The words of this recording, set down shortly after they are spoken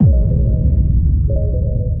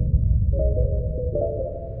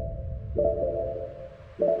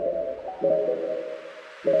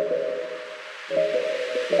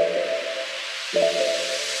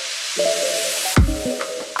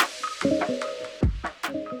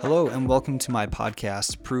Hello and welcome to my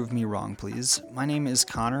podcast, Prove Me Wrong, Please. My name is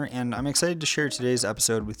Connor and I'm excited to share today's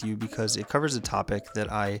episode with you because it covers a topic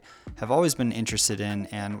that I have always been interested in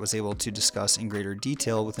and was able to discuss in greater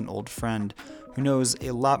detail with an old friend who knows a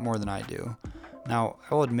lot more than I do. Now,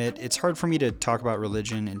 I will admit it's hard for me to talk about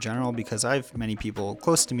religion in general because I have many people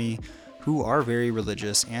close to me who are very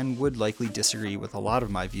religious and would likely disagree with a lot of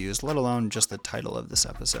my views, let alone just the title of this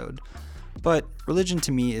episode. But religion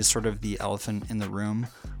to me is sort of the elephant in the room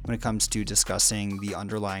when it comes to discussing the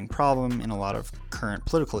underlying problem in a lot of current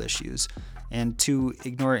political issues, and to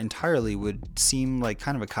ignore it entirely would seem like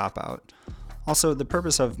kind of a cop-out. Also, the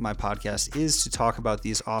purpose of my podcast is to talk about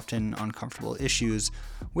these often uncomfortable issues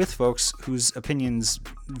with folks whose opinions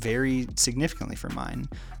vary significantly from mine,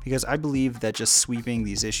 because I believe that just sweeping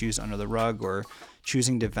these issues under the rug or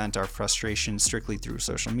choosing to vent our frustration strictly through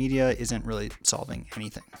social media isn't really solving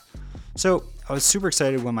anything. So I was super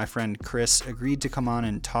excited when my friend Chris agreed to come on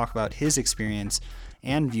and talk about his experience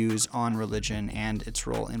and views on religion and its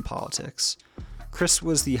role in politics. Chris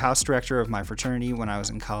was the house director of my fraternity when I was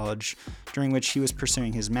in college, during which he was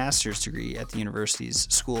pursuing his master's degree at the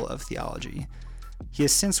university's School of Theology. He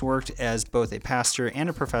has since worked as both a pastor and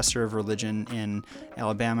a professor of religion in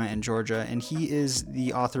Alabama and Georgia, and he is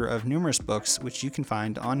the author of numerous books, which you can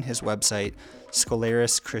find on his website,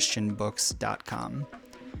 scholaruschristianbooks.com.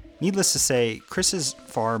 Needless to say, Chris is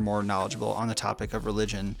far more knowledgeable on the topic of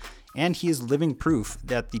religion, and he is living proof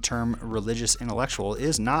that the term religious intellectual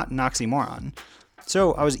is not an oxymoron.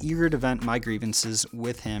 So I was eager to vent my grievances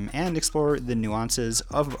with him and explore the nuances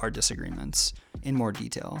of our disagreements in more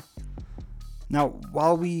detail. Now,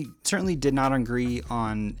 while we certainly did not agree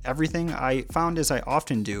on everything, I found, as I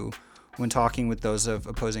often do when talking with those of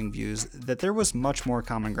opposing views, that there was much more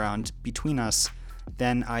common ground between us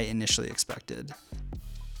than I initially expected.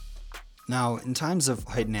 Now, in times of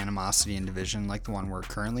heightened animosity and division like the one we're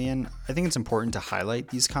currently in, I think it's important to highlight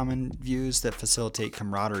these common views that facilitate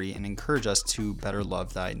camaraderie and encourage us to better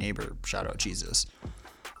love thy neighbor. Shout out Jesus.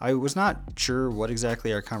 I was not sure what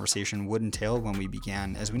exactly our conversation would entail when we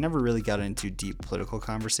began, as we never really got into deep political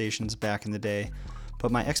conversations back in the day,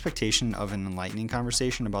 but my expectation of an enlightening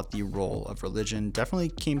conversation about the role of religion definitely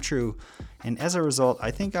came true, and as a result, I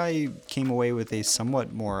think I came away with a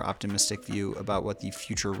somewhat more optimistic view about what the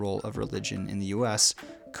future role of religion in the US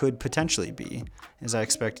could potentially be, as I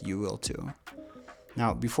expect you will too.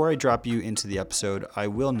 Now, before I drop you into the episode, I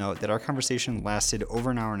will note that our conversation lasted over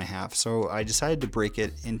an hour and a half, so I decided to break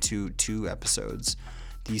it into 2 episodes.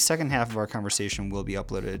 The second half of our conversation will be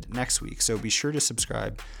uploaded next week, so be sure to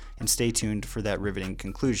subscribe and stay tuned for that riveting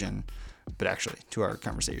conclusion, but actually, to our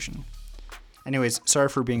conversation. Anyways, sorry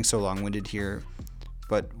for being so long-winded here,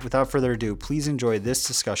 but without further ado, please enjoy this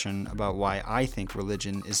discussion about why I think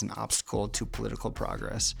religion is an obstacle to political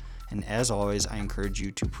progress. And as always, I encourage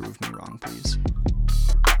you to prove me wrong, please.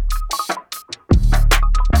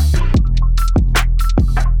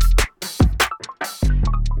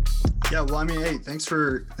 Yeah, well, I mean, hey, thanks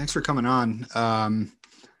for coming on.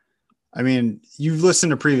 I mean, you've listened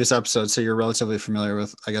to previous episodes, so you're relatively familiar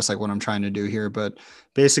with, I guess, like what I'm trying to do here. But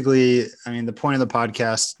basically, I mean, the point of the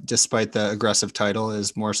podcast, despite the aggressive title,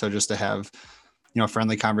 is more so just to have,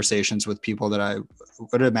 friendly conversations with people that I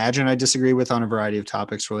would imagine I disagree with on a variety of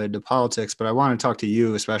topics related to politics. But I want to talk to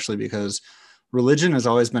you, especially because religion has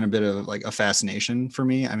always been a bit of like a fascination for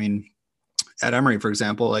me. I mean, at Emory, for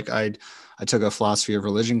example, like I took a philosophy of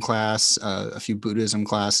religion class, a few Buddhism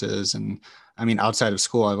classes. And I mean, outside of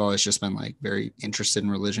school, I've always just been like very interested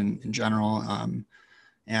in religion in general.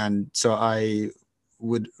 And so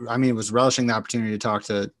was relishing the opportunity to talk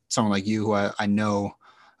to someone like you, who I know,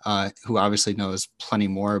 who obviously knows plenty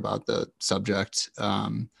more about the subject.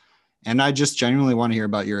 And I just genuinely want to hear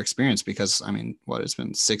about your experience because, I mean, it's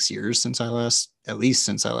been 6 years since I last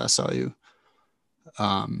saw you.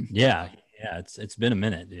 Yeah, it's been a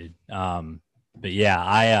minute, dude. But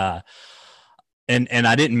yeah, and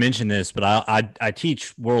I didn't mention this, but I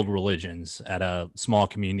teach world religions at a small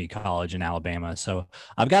community college in Alabama. So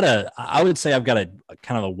I would say I've got a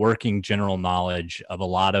kind of a working general knowledge of a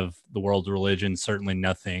lot of the world's religions, certainly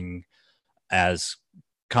nothing as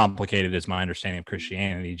complicated as my understanding of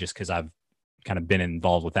Christianity, just because I've kind of been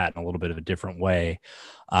involved with that in a little bit of a different way.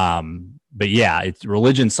 But yeah, it's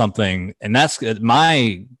religion something, and that's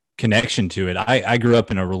my connection to it. I grew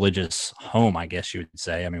up in a religious home, I guess you would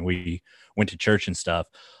say. I mean, we went to church and stuff,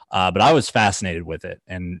 but I was fascinated with it,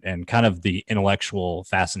 and kind of the intellectual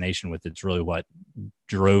fascination with it's really what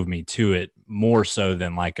drove me to it, more so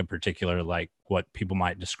than like a particular, like what people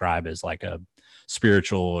might describe as like a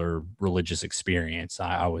spiritual or religious experience.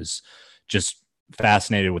 I was just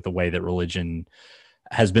fascinated with the way that religion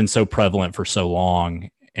has been so prevalent for so long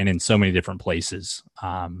and in so many different places,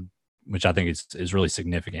 which I think is really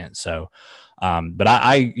significant. So, but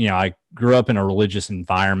I grew up in a religious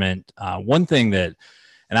environment. One thing that,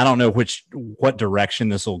 and I don't know what direction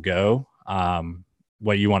this will go,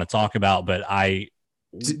 what you want to talk about, but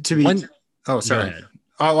oh, sorry.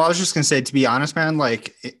 Oh, well, I was just gonna say, to be honest, man,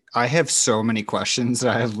 like I have so many questions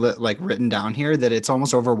that I have written down here that it's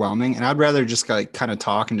almost overwhelming, and I'd rather just like kind of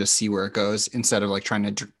talk and just see where it goes instead of like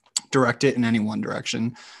trying to direct it in any one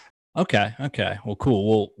direction. Okay. Well,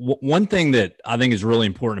 cool. Well, one thing that I think is really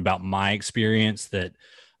important about my experience that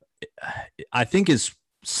I think is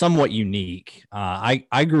somewhat unique.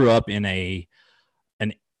 I grew up in an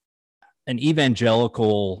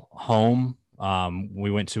evangelical home.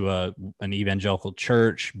 We went to an evangelical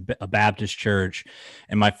church, a Baptist church,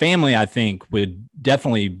 and my family, I think, you could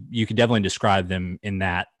definitely describe them in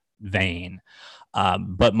that vein.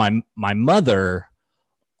 But my mother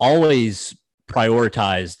always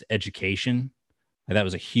prioritized education. That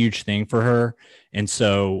was a huge thing for her. And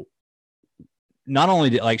so not only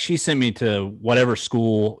did she sent me to whatever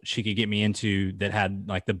school she could get me into that had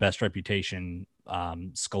like the best reputation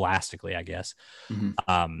scholastically, I guess.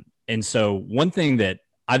 Mm-hmm. And so one thing that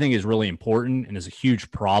I think is really important and is a huge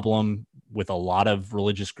problem with a lot of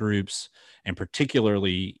religious groups, and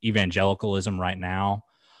particularly evangelicalism right now,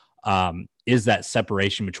 is that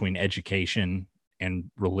separation between education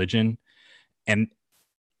and religion. And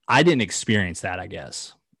I didn't experience that, I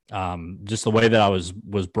guess. Just the way that I was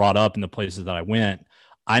brought up in the places that I went,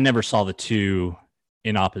 I never saw the two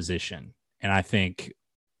in opposition. And I think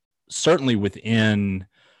certainly within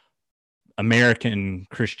American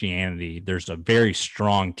Christianity, there's a very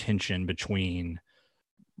strong tension between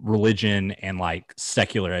religion and like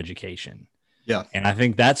secular education. Yeah. And I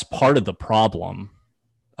think that's part of the problem.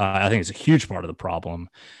 I think it's a huge part of the problem.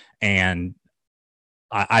 And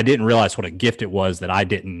I didn't realize what a gift it was that I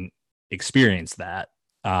didn't experience that,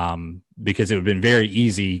 because it would have been very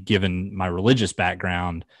easy, given my religious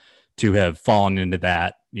background, to have fallen into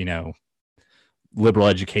that, liberal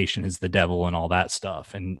education is the devil and all that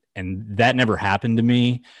stuff. And that never happened to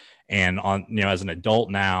me. And as an adult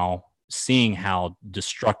now, seeing how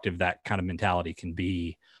destructive that kind of mentality can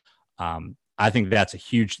be, I think that's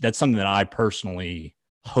something that I personally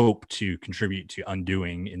hope to contribute to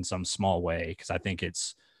undoing in some small way, because I think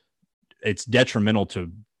it's detrimental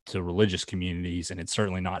to religious communities, and it's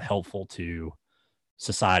certainly not helpful to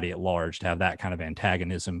society at large to have that kind of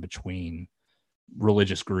antagonism between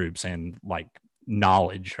religious groups and like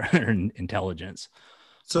knowledge or intelligence.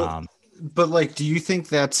 So, but do you think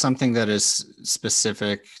that's something that is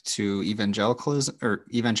specific to evangelicals or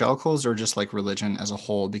just like religion as a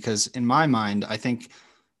whole? Because in my mind, I think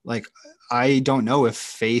I don't know if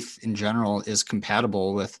faith in general is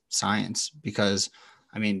compatible with science, because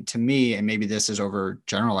I mean, to me, and maybe this is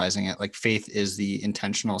overgeneralizing it, like faith is the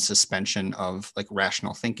intentional suspension of like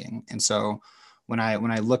rational thinking. And so when I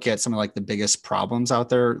look at some of like the biggest problems out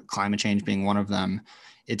there, climate change being one of them,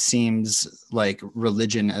 it seems like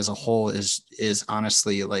religion as a whole is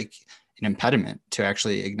honestly like an impediment to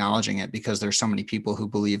actually acknowledging it, because there's so many people who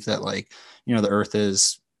believe that the earth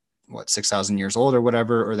is 6,000 years old or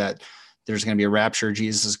whatever, or that there's going to be a rapture,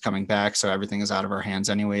 Jesus is coming back, so everything is out of our hands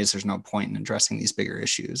anyways. There's no point in addressing these bigger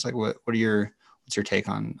issues. Like what's your take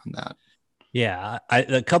on that? Yeah,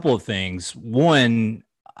 a couple of things. One,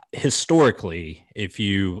 historically, if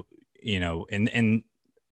and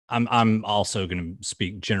I'm also going to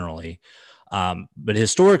speak generally, but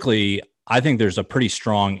historically, I think there's a pretty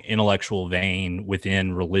strong intellectual vein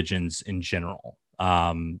within religions in general.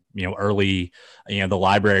 Early, the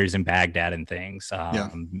libraries in Baghdad and things,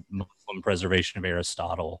 Muslim preservation of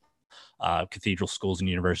Aristotle, cathedral schools and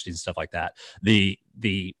universities and stuff like that.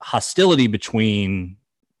 The hostility between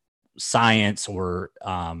science or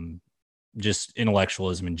just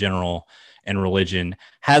intellectualism in general and religion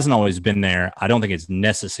hasn't always been there. I don't think it's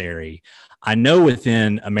necessary. I know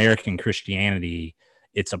within American Christianity,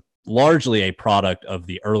 it's largely a product of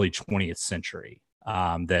the early 20th century,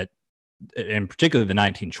 that in particular the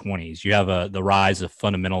 1920s, you have the rise of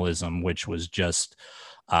fundamentalism, which was just,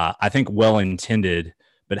 I think, well-intended,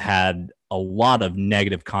 but had a lot of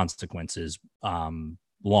negative consequences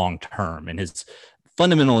long-term. And his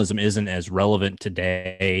fundamentalism isn't as relevant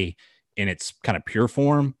today in its kind of pure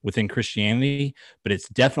form within Christianity, but it's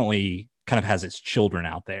definitely kind of has its children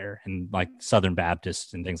out there, and like Southern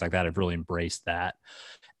Baptists and things like that have really embraced that.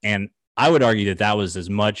 And I would argue that was as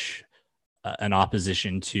much an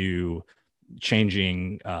opposition to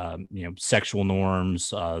changing, sexual norms,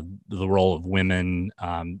 the role of women,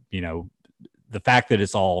 the fact that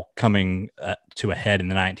it's all coming to a head in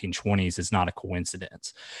the 1920s is not a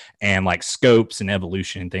coincidence. And like scopes and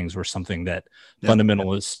evolution and things were something that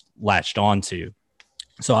fundamentalists latched onto.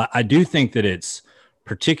 So I do think that it's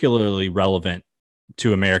particularly relevant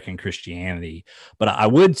to American Christianity. But I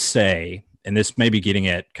would say, and this may be getting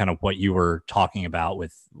at kind of what you were talking about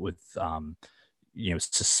with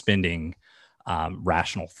suspending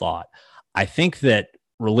rational thought. I think that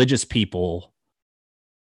religious people,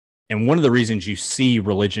 and one of the reasons you see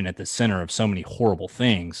religion at the center of so many horrible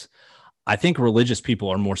things, I think religious people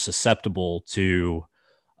are more susceptible to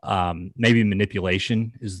maybe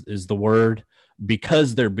manipulation is the word,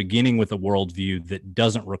 because they're beginning with a worldview that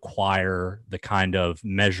doesn't require the kind of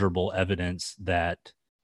measurable evidence that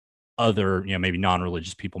other, maybe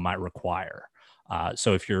non-religious people might require.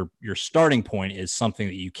 So if your starting point is something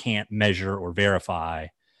that you can't measure or verify,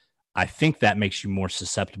 I think that makes you more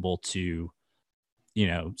susceptible to,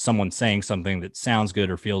 someone saying something that sounds good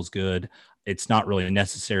or feels good. It's not really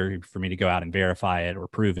necessary for me to go out and verify it or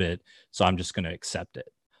prove it, so I'm just going to accept it.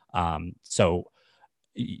 So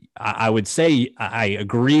I would say I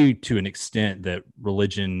agree to an extent that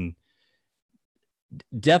religion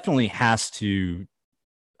definitely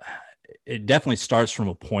it definitely starts from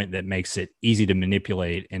a point that makes it easy to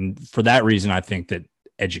manipulate. And for that reason, I think that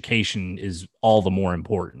education is all the more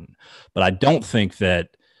important. But I don't think that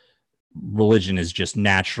religion is just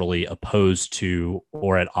naturally opposed to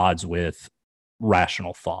or at odds with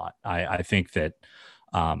rational thought. I think that,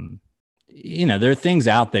 there are things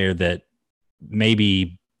out there that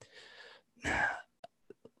maybe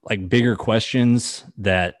like bigger questions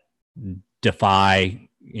that defy,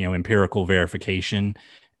 empirical verification.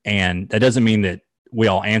 And that doesn't mean that we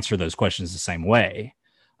all answer those questions the same way,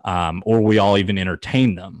 or we all even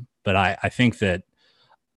entertain them. But I think that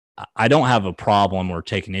I don't have a problem or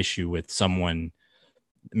take an issue with someone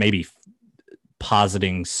maybe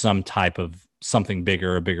positing some type of something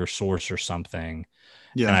bigger, a bigger source or something.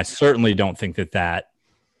 Yeah. And I certainly don't think that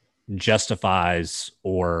justifies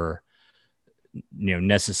or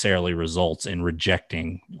necessarily results in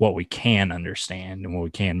rejecting what we can understand and what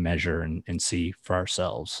we can measure and see for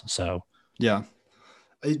ourselves. So yeah,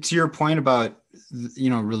 to your point about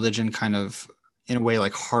religion kind of in a way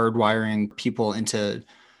like hardwiring people into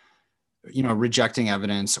rejecting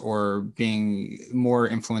evidence or being more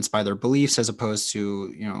influenced by their beliefs as opposed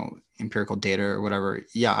to empirical data or whatever.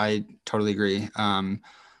 Yeah, I totally agree.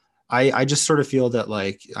 I just sort of feel that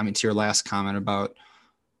to your last comment about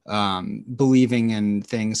believing in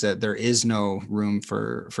things that there is no room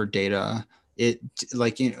for data, it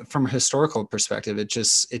from a historical perspective,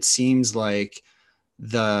 it seems like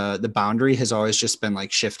the boundary has always just been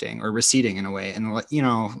like shifting or receding in a way. And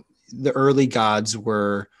the early gods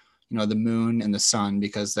were the moon and the sun,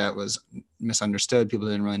 because that was misunderstood. People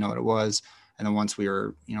didn't really know what it was. And then once we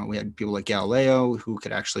had people like Galileo who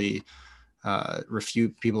could actually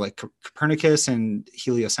refute people like Copernicus, and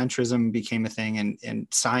heliocentrism became a thing, and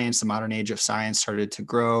science, the modern age of science, started to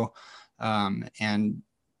grow and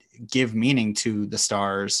give meaning to the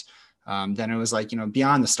stars. Then it was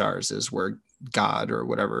beyond the stars is where God or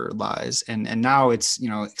whatever lies, and now it's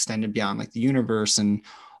extended beyond like the universe and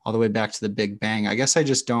all the way back to the Big Bang. I guess I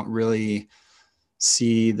just don't really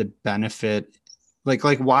see the benefit. Like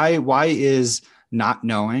why is not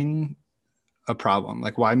knowing a problem?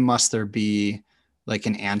 Like, why must there be like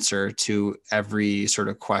an answer to every sort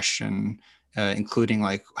of question, including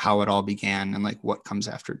like how it all began and like what comes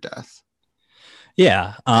after death?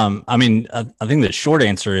 Yeah. I think the short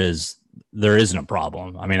answer is there isn't a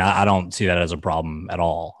problem. I don't see that as a problem at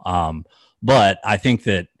all. But I think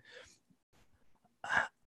that,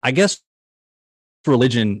 I guess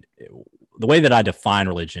religion, the way that I define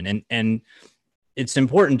religion, and it's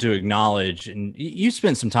important to acknowledge, and you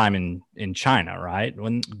spent some time in China, right?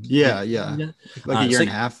 Yeah. Like a year and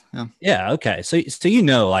a half. Yeah. Yeah. Okay. So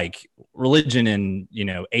like religion in,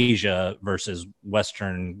 Asia versus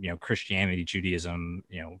Western, Christianity, Judaism,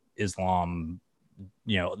 Islam,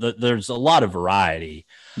 there's a lot of variety.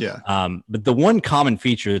 Yeah. But the one common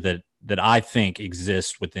feature that I think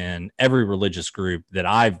exists within every religious group that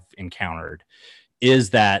I've encountered is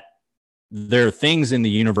that there are things in the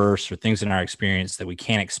universe or things in our experience that we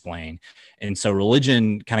can't explain. And so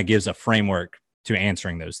religion kind of gives a framework to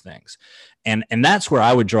answering those things. And that's where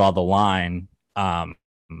I would draw the line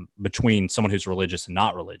between someone who's religious and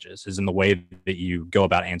not religious, is in the way that you go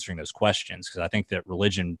about answering those questions. Because I think that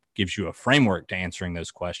religion gives you a framework to answering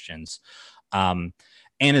those questions.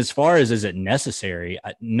 And as far as is it necessary?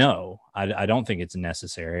 No, I don't think it's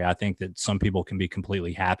necessary. I think that some people can be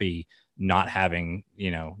completely happy not having,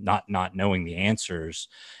 not knowing the answers.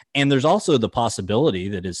 And there's also the possibility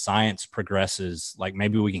that as science progresses, like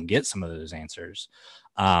maybe we can get some of those answers.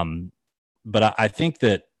 But I think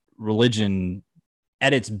that religion,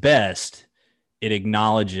 at its best, it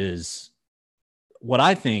acknowledges what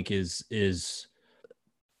I think is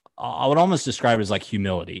I would almost describe it as like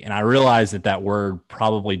humility. And I realize that word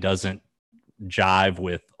probably doesn't jive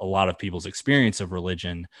with a lot of people's experience of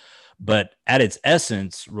religion, but at its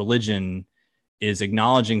essence, religion is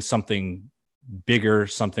acknowledging something bigger,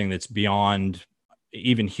 something that's beyond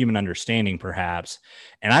even human understanding, perhaps.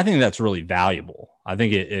 And I think that's really valuable. I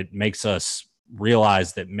think it makes us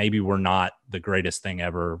realize that maybe we're not the greatest thing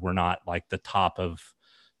ever. We're not like the top of,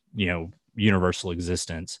 universal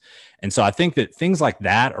existence. And so I think that things like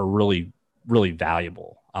that are really, really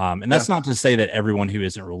valuable. And that's not to say that everyone who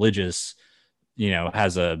isn't religious,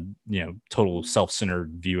 has a, total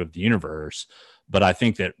self-centered view of the universe. But I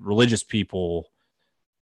think that religious people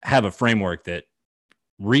have a framework that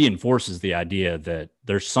reinforces the idea that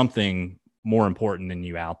there's something more important than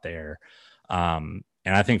you out there. And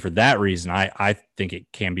I think for that reason, I think it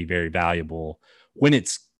can be very valuable when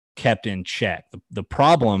it's kept in check. The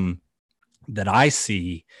problem that I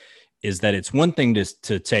see is that it's one thing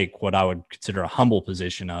to take what I would consider a humble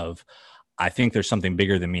position of, I think there's something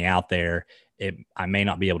bigger than me out there. I may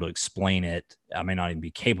not be able to explain it. I may not even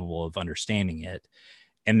be capable of understanding it.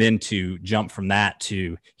 And then to jump from that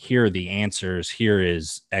to here are the answers, here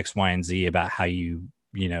is X, Y, and Z about how you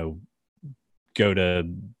go to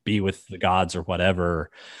be with the gods or whatever.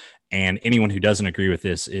 And anyone who doesn't agree with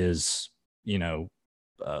this is,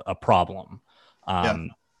 a problem.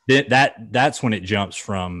 That's when it jumps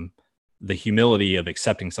from the humility of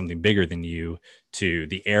accepting something bigger than you to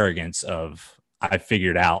the arrogance of, I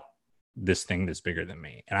figured out this thing that's bigger than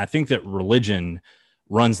me. And I think that religion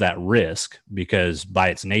runs that risk because by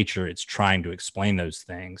its nature, it's trying to explain those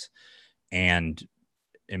things. And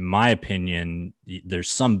in my opinion, there's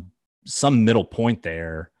some middle point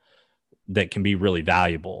there that can be really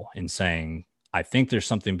valuable in saying, I think there's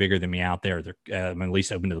something bigger than me out there. I'm at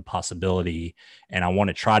least open to the possibility, and I want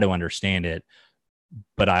to try to understand it.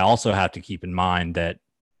 But I also have to keep in mind that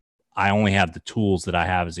I only have the tools that I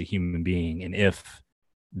have as a human being. And if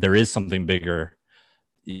there is something bigger,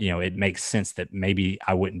 it makes sense that maybe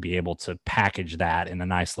I wouldn't be able to package that in a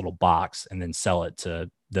nice little box and then sell it to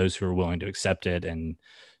those who are willing to accept it and,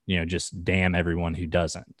 just damn everyone who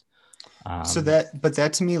doesn't. But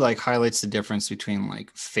that to me like highlights the difference between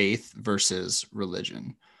like faith versus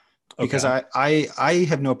religion, because I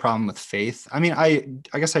have no problem with faith. I mean, I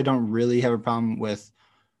guess I don't really have a problem with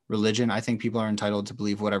religion. I think people are entitled to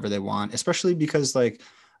believe whatever they want, especially because like,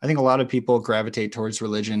 I think a lot of people gravitate towards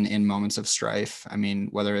religion in moments of strife. I mean,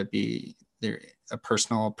 whether it be a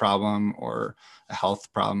personal problem or a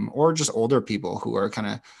health problem, or just older people who are kind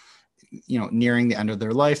of, nearing the end of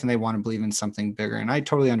their life and they want to believe in something bigger. And I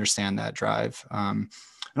totally understand that drive. And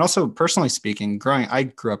also personally speaking, I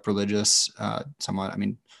grew up religious somewhat. I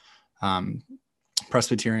mean,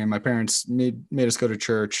 Presbyterian, my parents made us go to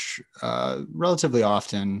church relatively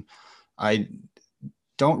often. I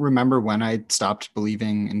don't remember when I stopped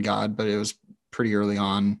believing in God, but it was pretty early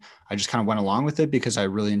on. I just kind of went along with it because I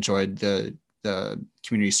really enjoyed the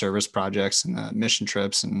community service projects and the mission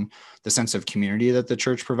trips and the sense of community that the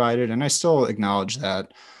church provided. And I still acknowledge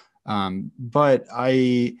that. But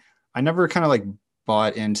I never kind of like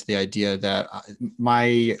bought into the idea that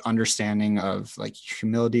my understanding of like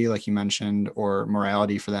humility, like you mentioned, or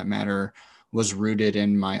morality for that matter, was rooted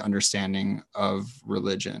in my understanding of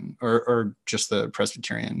religion or just the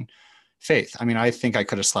Presbyterian faith. I mean, I think I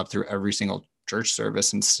could have slept through every single church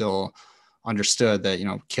service and still understood that,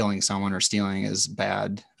 killing someone or stealing is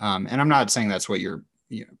bad. And I'm not saying that's what you're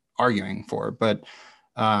arguing for, but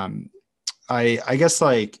I guess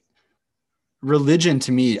like religion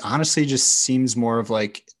to me, honestly, just seems more of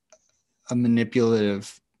like a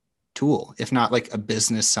manipulative tool, if not like a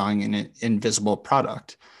business selling an invisible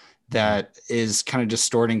product that is kind of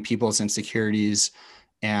distorting people's insecurities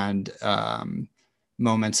and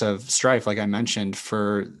moments of strife, like I mentioned,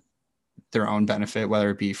 for their own benefit, whether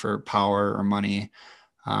it be for power or money.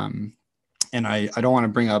 And I don't want to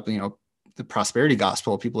bring up, the prosperity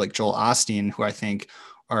gospel, people like Joel Osteen, who I think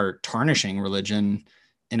are tarnishing religion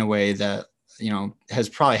in a way that, has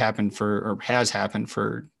probably happened has happened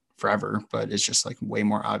for forever, but it's just like way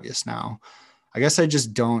more obvious now. I guess I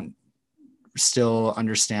just don't still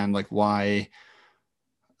understand like why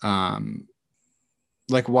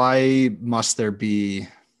must there be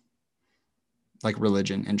like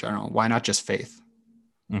religion in general? Why not just faith?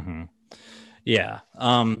 Mm-hmm. Yeah.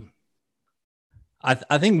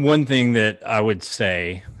 I think one thing that I would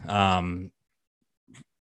say,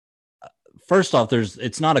 first off,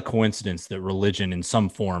 it's not a coincidence that religion in some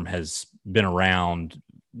form has been around,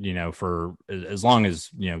 for as long as,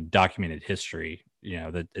 documented history,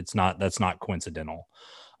 that's not coincidental.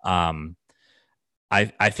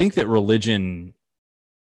 I think that religion,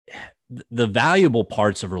 the valuable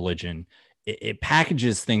parts of religion, it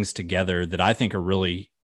packages things together that I think are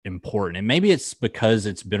really important. And maybe it's because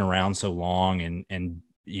it's been around so long and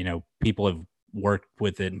people have worked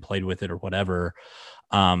with it and played with it or whatever.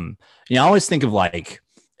 I always think of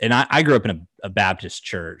and I grew up in a Baptist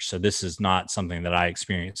church, so this is not something that I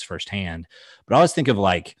experienced firsthand, but I always think of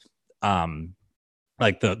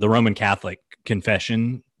the Roman Catholic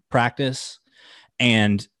confession practice.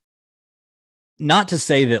 And not to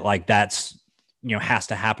say that that's, has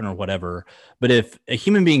to happen or whatever, but if a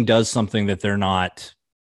human being does something that they're not,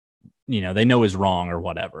 they know is wrong or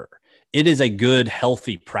whatever, it is a good,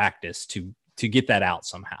 healthy practice to get that out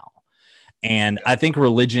somehow. And I think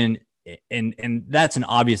religion, and that's an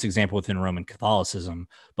obvious example within Roman Catholicism,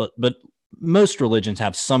 but most religions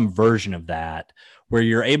have some version of that where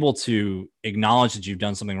you're able to acknowledge that you've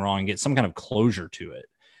done something wrong and get some kind of closure to it.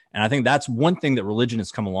 And I think that's one thing that religion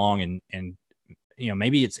has come along and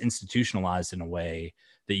maybe it's institutionalized in a way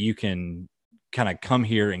that you can kind of come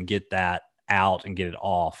here and get that out and get it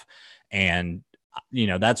off. And,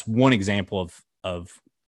 that's one example of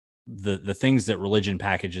the things that religion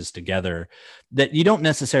packages together that you don't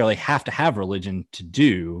necessarily have to have religion to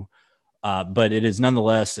do. But it is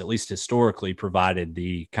nonetheless, at least historically, provided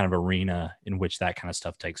the kind of arena in which that kind of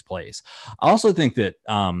stuff takes place. I also think that,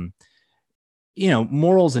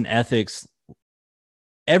 morals and ethics,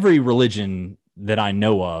 every religion that I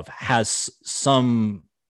know of has some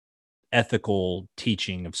ethical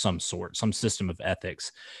teaching of some sort, some system of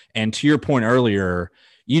ethics. And to your point earlier,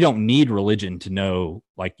 you don't need religion to know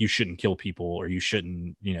you shouldn't kill people or you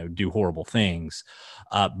shouldn't, do horrible things.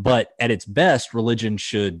 But at its best, religion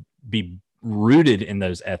should be rooted in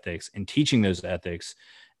those ethics and teaching those ethics.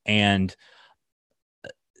 And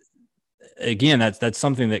again, that's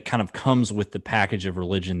something that kind of comes with the package of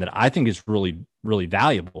religion that I think is really, really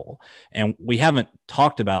valuable. And we haven't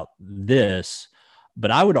talked about this, but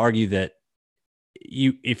I would argue that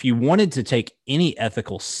if you wanted to take any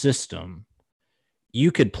ethical system,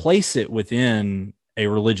 you could place it within a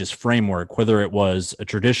religious framework, whether it was a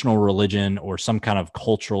traditional religion or some kind of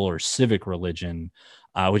cultural or civic religion,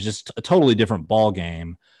 which is a totally different ball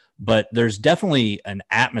game. But there's definitely an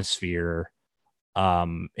atmosphere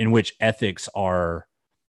in which ethics are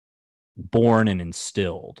born and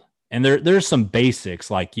instilled. And there's some basics,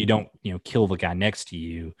 like you don't, kill the guy next to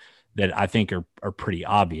you, that I think are pretty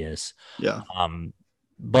obvious. Yeah.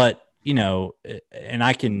 But, and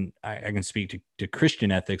I can speak to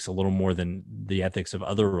Christian ethics a little more than the ethics of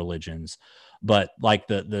other religions, but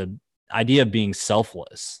the idea of being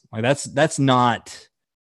selfless, that's not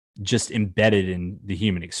just embedded in the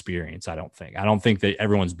human experience. I don't think that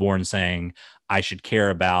everyone's born saying I should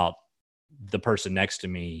care about the person next to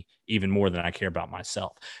me even more than I care about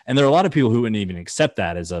myself. And there are a lot of people who wouldn't even accept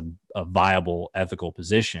that as a viable ethical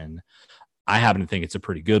position. I happen to think it's a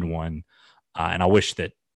pretty good one. And I wish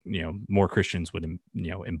that, more Christians would,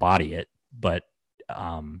 embody it. But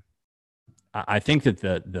I think that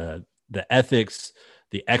the ethics,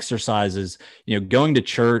 the exercises, going to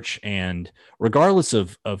church, and regardless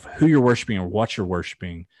of who you're worshiping or what you're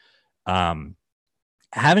worshiping,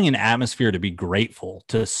 having an atmosphere to be grateful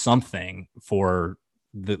to something for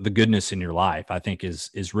the goodness in your life, I think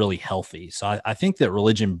is really healthy. So I think that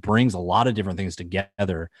religion brings a lot of different things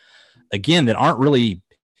together, again, that aren't really,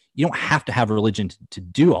 you don't have to have religion to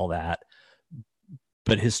do all that.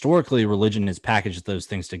 But historically, religion has packaged those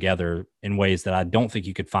things together in ways that I don't think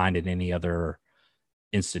you could find in any other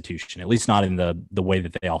institution, at least not in the way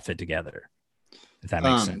that they all fit together, if that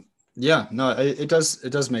makes sense. Yeah, no, it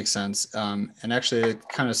does make sense. And actually it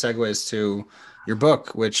kind of segues to your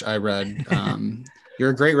book, which I read. You're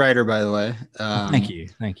a great writer, by the way. Thank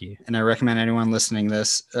you. And I recommend anyone listening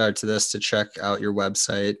to this to check out your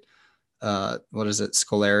website. What is it?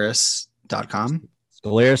 Scholaris.com.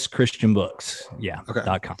 Scholaris Christian Books. Yeah.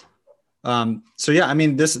 Okay. .com. So yeah, I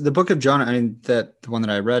mean, the Book of Jonah, I mean, the one that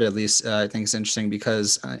I read, at least, I think is interesting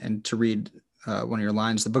because, and to read one of your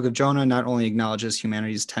lines, the Book of Jonah not only acknowledges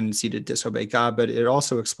humanity's tendency to disobey God, but it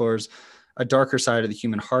also explores a darker side of the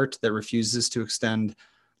human heart that refuses to extend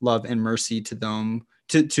love and mercy to them,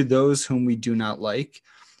 to those whom we do not like.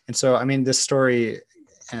 And so, I mean, this story,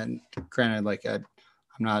 and granted,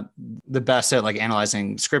 I'm not the best at like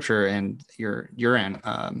analyzing scripture and your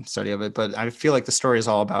study of it, but I feel like the story is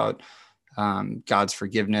all about God's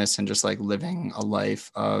forgiveness and just like living a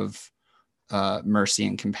life of mercy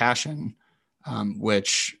and compassion,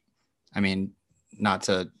 which, I mean, not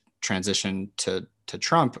to transition to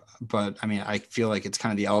Trump, but I mean, I feel like it's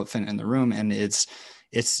kind of the elephant in the room, and it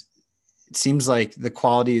seems like the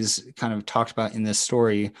qualities kind of talked about in this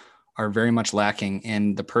story are very much lacking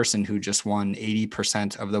in the person who just won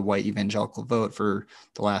 80% of the white evangelical vote for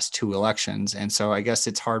the last 2 elections. And so I guess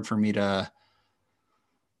it's hard for me to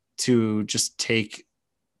just take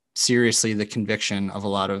seriously the conviction of a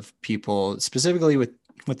lot of people, specifically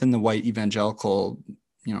within the white evangelical,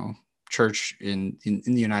 church in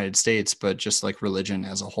the United States, but just like religion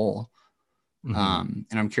as a whole. And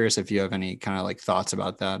I'm curious if you have any kind of like thoughts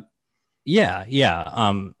about that. Yeah.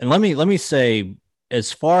 And let me say,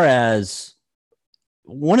 as far as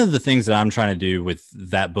one of the things that I'm trying to do with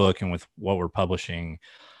that book and with what we're publishing,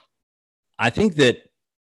 I think that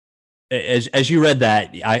as you read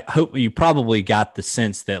that, I hope you probably got the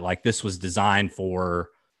sense that like this was designed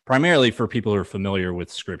primarily for people who are familiar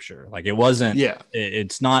with scripture. Like it wasn't,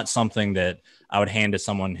 it's not something that I would hand to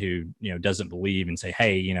someone who, doesn't believe and say,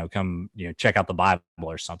 hey, come, check out the Bible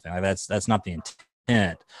or something. Like that's not the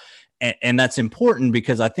intent. And that's important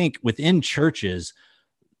because I think within churches,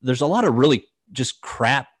 there's a lot of really just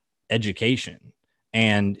crap education.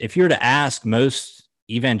 And if you were to ask most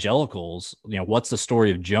evangelicals, what's the story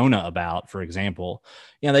of Jonah about, for example,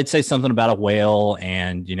 they'd say something about a whale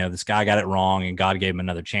and, this guy got it wrong and God gave him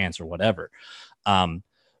another chance or whatever.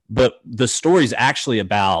 But the story is actually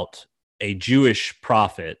about a Jewish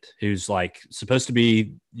prophet who's like supposed to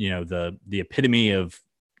be, the epitome of,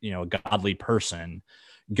 a godly person,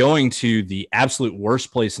 going to the absolute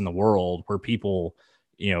worst place in the world where people,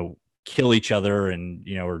 kill each other and,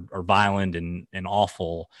 are violent and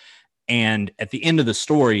awful. And at the end of the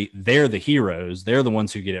story, they're the heroes. They're the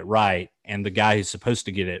ones who get it right. And the guy who's supposed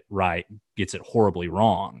to get it right gets it horribly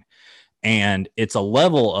wrong. And it's a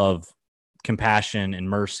level of compassion and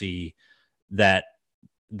mercy that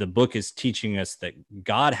the book is teaching us that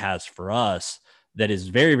God has for us that is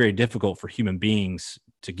very, very difficult for human beings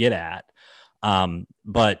to get at.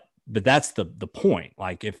 But that's the point.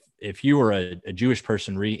 Like if you were a Jewish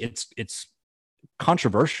person, it's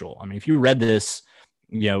controversial. I mean, if you read this,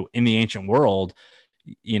 in the ancient world,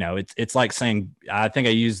 it's like saying, I think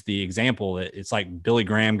I used the example that it's like Billy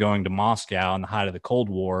Graham going to Moscow in the height of the Cold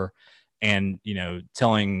War and,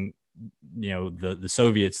 telling, the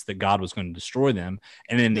Soviets that God was going to destroy them.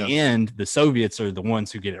 And in the end, the Soviets are the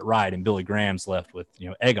ones who get it right. And Billy Graham's left with,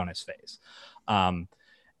 egg on his face. And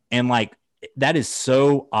like, that is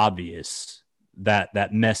so obvious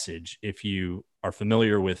that message, if you are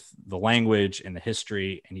familiar with the language and the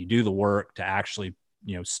history and you do the work to actually,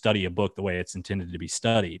 study a book the way it's intended to be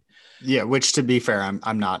studied. Yeah. Which, to be fair,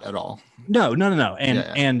 I'm not at all. No.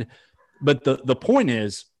 But the point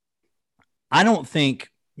is, I don't think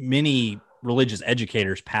many religious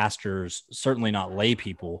educators, pastors, certainly not lay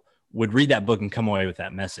people, would read that book and come away with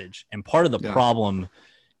that message. And part of the problem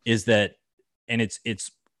is that, and it's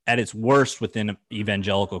at its worst within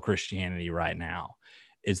evangelical Christianity right now,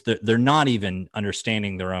 is that they're not even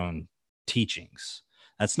understanding their own teachings.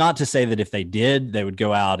 That's not to say that if they did, they would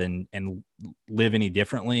go out and live any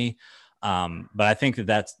differently. But I think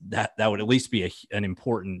that would at least be an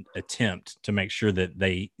important attempt to make sure that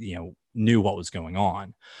they, knew what was going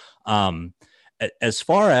on. As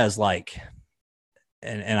far as like,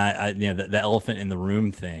 and I the elephant in the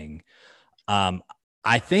room thing,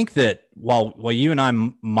 I think that while you and I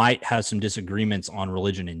might have some disagreements on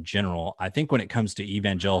religion in general, I think when it comes to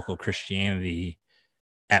evangelical Christianity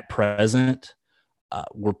at present,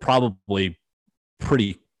 we're probably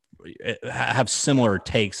have similar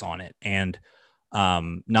takes on it. And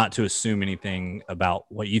not to assume anything about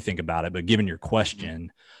what you think about it, but given your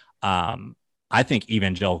question, I think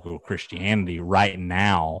evangelical Christianity right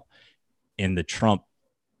now in the Trump,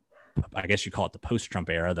 I guess you call it the post-Trump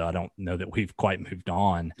era, though I don't know that we've quite moved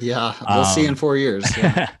on. Yeah, we'll see in 4 years.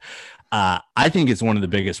 Yeah. I think it's one of the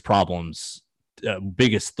biggest problems,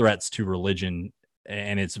 biggest threats to religion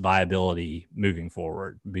and its viability moving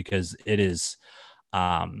forward, because it is,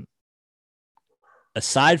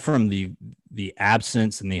 aside from the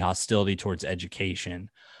absence and the hostility towards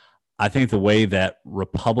education, I think the way that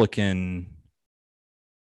Republican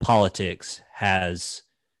politics has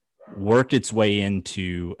worked its way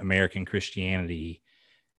into American Christianity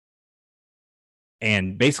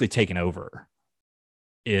and basically taken over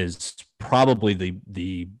is probably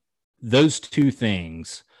those two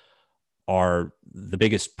things are the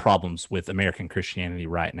biggest problems with American Christianity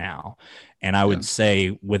right now. And I would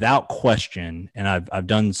say without question, and I've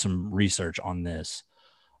done some research on this,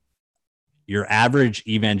 your average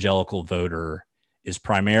evangelical voter is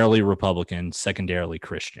primarily Republican, secondarily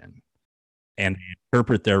Christian, and they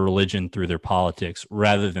interpret their religion through their politics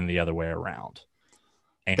rather than the other way around.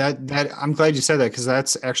 And that I'm glad you said that, because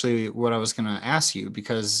that's actually what I was going to ask you,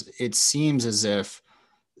 because it seems as if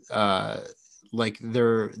like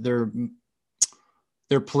their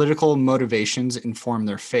political motivations inform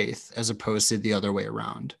their faith as opposed to the other way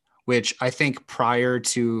around, which I think prior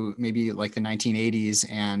to maybe like the 1980s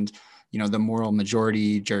and, you know, the moral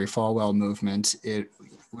majority, Jerry Falwell movement, it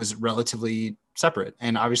was relatively separate.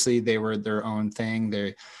 And obviously they were their own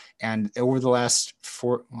thing. And over the last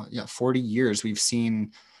 40 years, we've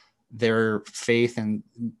seen their faith, and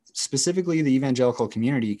specifically the evangelical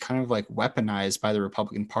community, kind of like weaponized by the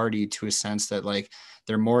Republican Party to a sense that like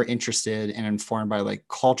they're more interested and informed by like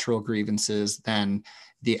cultural grievances than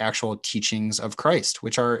the actual teachings of Christ,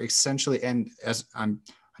 which are essentially, and as I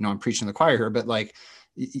know I'm preaching to the choir here, but like,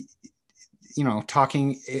 you know,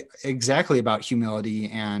 talking exactly about humility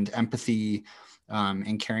and empathy,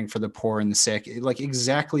 and caring for the poor and the sick, like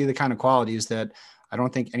exactly the kind of qualities that I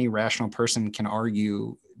don't think any rational person can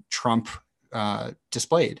argue Trump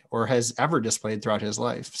displayed or has ever displayed throughout his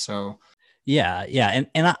life. So, yeah.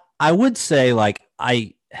 And I would say like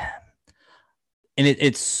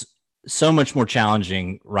it's so much more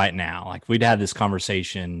challenging right now. Like we'd had this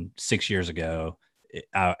conversation 6 years ago,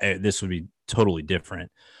 this would be totally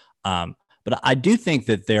different. But I do think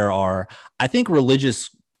that I think religious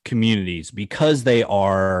communities, because they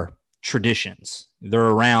are traditions, they're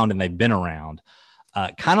around and they've been around,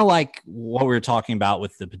 kind of like what we were talking about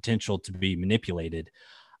with the potential to be manipulated.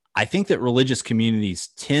 I think that religious communities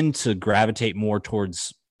tend to gravitate more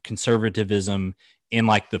towards conservatism in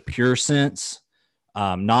like the pure sense,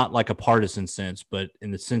 not like a partisan sense, but in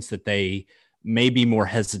the sense that they may be more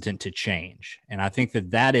hesitant to change. And I think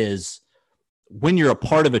that is, when you're a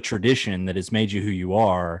part of a tradition that has made you who you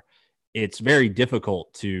are, it's very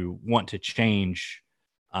difficult to want to change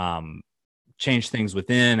things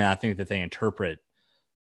within. And I think that they interpret,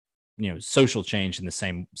 you know, social change in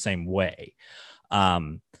the same way.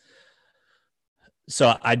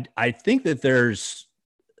 So I think that there's,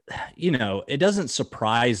 you know, it doesn't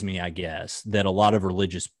surprise me, I guess, that a lot of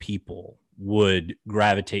religious people would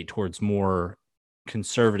gravitate towards more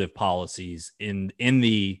conservative policies in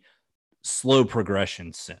the slow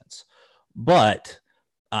progression sense. But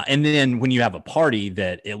and then when you have a party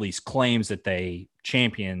that at least claims that they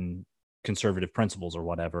champion conservative principles or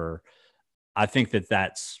whatever, I think that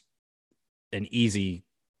that's an easy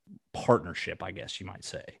partnership, I guess you might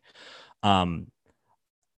say.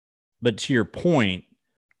 But to your point,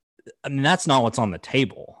 I mean, that's not what's on the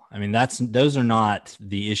table. I mean, those are not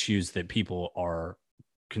the issues that people are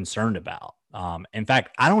concerned about. In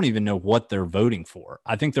fact, I don't even know what they're voting for.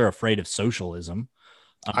 I think they're afraid of socialism.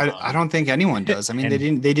 I don't think anyone does. I mean, they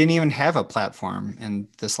didn't even have a platform in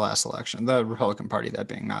this last election, the Republican Party, that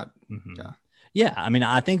being not. Mm-hmm. Yeah. I mean,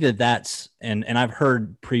 I think that's, and I've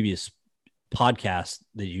heard previous podcasts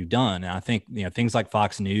that you've done. And I think, you know, things like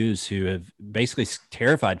Fox News, who have basically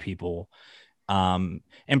terrified people, and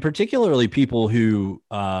particularly people who,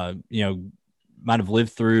 you know, might have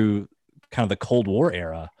lived through kind of the Cold War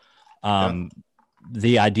era.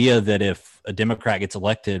 The idea that if a Democrat gets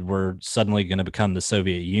elected, we're suddenly going to become the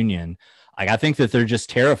Soviet Union. Like, I think that they're just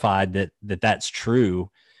terrified that that's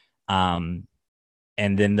true. And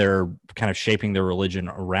then they're kind of shaping their religion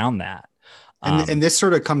around that. And this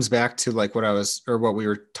sort of comes back to like what we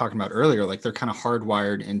were talking about earlier. Like they're kind of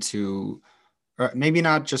hardwired into, or maybe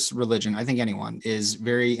not just religion. I think anyone is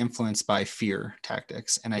very influenced by fear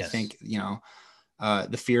tactics. And I think, you know,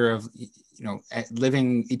 the fear of, you know,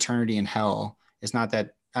 living eternity in hell is not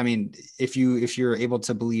that. I mean, if you're able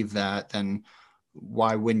to believe that, then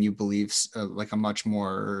why wouldn't you believe like a much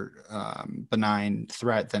more benign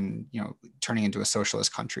threat than, you know, turning into a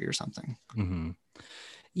socialist country or something? Mm-hmm.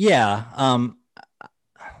 Yeah.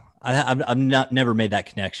 I've never made that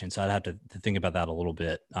connection, so I'd have to think about that a little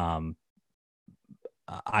bit.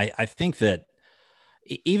 I think that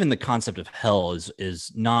even the concept of hell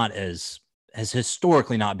is not has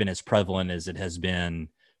historically not been as prevalent as it has been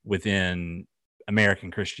within American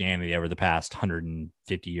Christianity over the past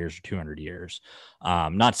 150 years or 200 years.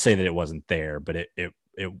 Not to say that it wasn't there, but it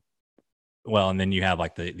well, and then you have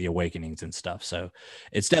like the awakenings and stuff. So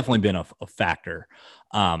it's definitely been a factor.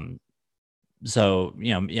 So,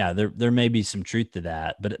 you know, yeah, there may be some truth to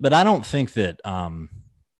that, but I don't think that,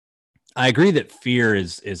 I agree that fear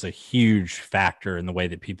is a huge factor in the way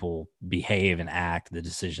that people behave and act, the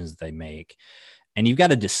decisions that they make. And you've got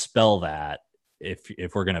to dispel that if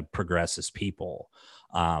we're going to progress as people.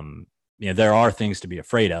 There are things to be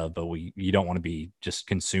afraid of, but you don't want to be just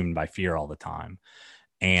consumed by fear all the time.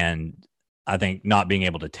 And I think not being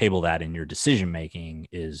able to table that in your decision making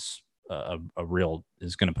is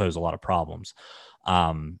is going to pose a lot of problems.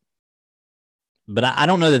 But I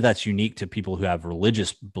don't know that that's unique to people who have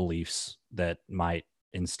religious beliefs that might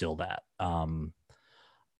instill that.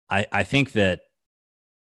 I think that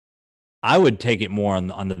I would take it more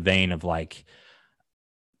on the vein of like,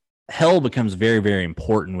 hell becomes very, very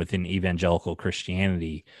important within evangelical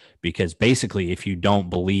Christianity, because basically if you don't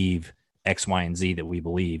believe X, Y, and Z that we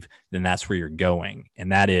believe, then that's where you're going.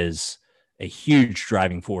 And that is a huge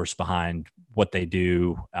driving force behind what they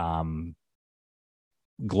do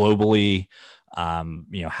globally,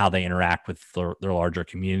 how they interact with their larger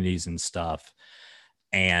communities and stuff.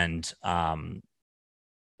 And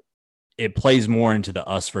it plays more into the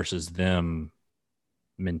us versus them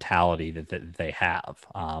mentality that they have.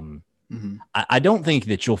 I don't think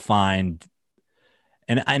that you'll find,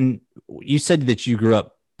 and you said that you grew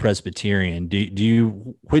up Presbyterian. Do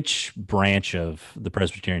you, which branch of the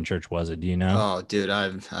Presbyterian Church was it? Do you know? Oh, dude, I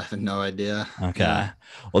have no idea. Okay. Yeah.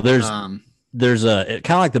 Well, there's a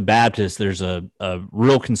kind of like the Baptist. There's a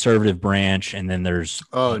real conservative branch, and then there's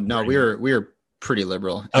no, we were pretty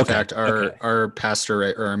liberal. In fact, our pastor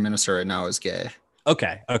or our minister right now is gay.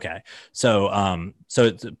 Okay. So so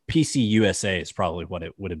it's PCUSA is probably what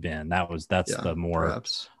it would have been. That's the more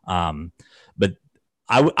perhaps. But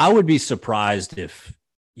I would be surprised if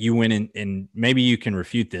you went in, and maybe you can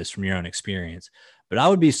refute this from your own experience, but I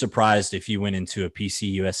would be surprised if you went into a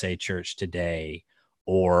PCUSA church today,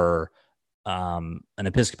 or an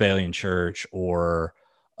Episcopalian church, or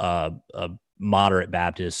a moderate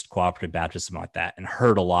Baptist, cooperative Baptist, something like that, and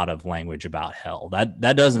heard a lot of language about hell.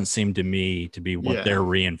 That doesn't seem to me to be what they're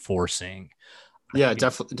reinforcing. Yeah,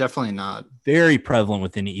 definitely not. Very prevalent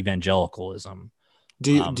within evangelicalism.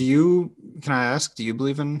 Do you, can I ask, do you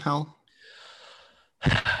believe in hell?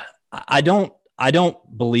 I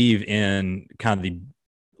don't believe in kind of the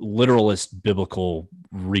literalist biblical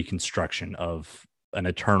reconstruction of an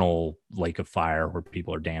eternal lake of fire where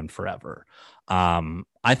people are damned forever.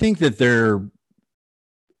 I think that there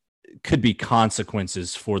could be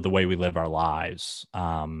consequences for the way we live our lives.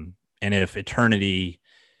 And if eternity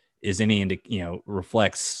is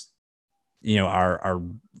reflects, our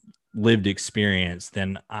lived experience,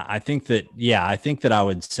 then I think that I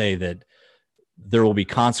would say that there will be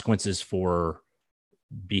consequences for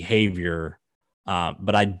behavior.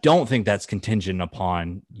 But I don't think that's contingent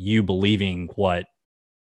upon you believing what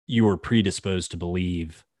you were predisposed to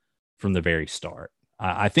believe from the very start.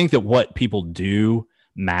 I think that what people do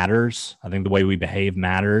matters. I think the way we behave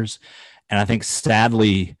matters. And I think,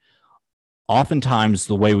 sadly, oftentimes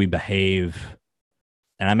the way we behave,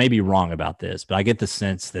 and I may be wrong about this, but I get the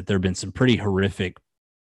sense that there have been some pretty horrific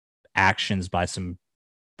actions by some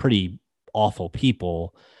pretty awful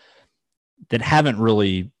people that haven't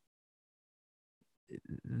really,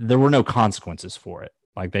 there were no consequences for it.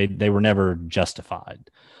 Like they were never justified.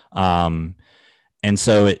 And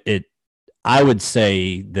so I would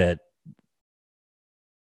say that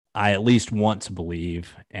I at least want to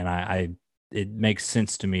believe, and it makes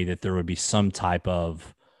sense to me that there would be some type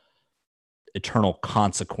of eternal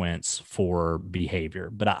consequence for behavior.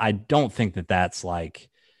 But I don't think that that's like,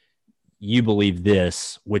 you believe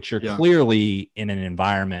this, which you're clearly in an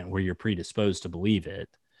environment where you're predisposed to believe it.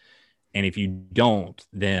 And if you don't,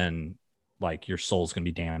 then like your soul's going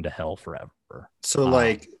to be damned to hell forever. So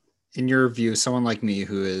like, in your view, someone like me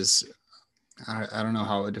who is, I don't know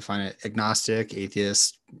how I would define it, agnostic,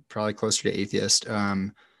 atheist, probably closer to atheist,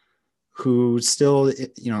 who still,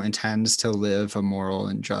 intends to live a moral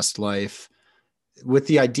and just life with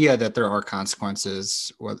the idea that there are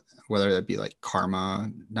consequences, whether that be like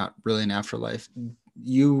karma, not really an afterlife,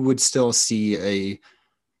 you would still see a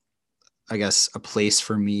place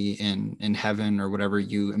for me in heaven or whatever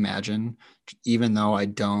you imagine, even though I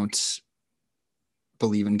don't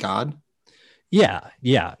believe in God. Yeah.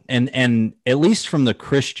 And at least from the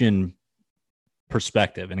Christian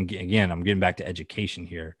perspective, and again, I'm getting back to education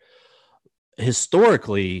here.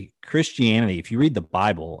 Historically, Christianity, if you read the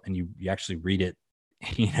Bible and you actually read it,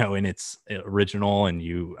 in its original, and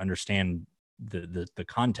you understand the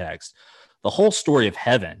context, the whole story of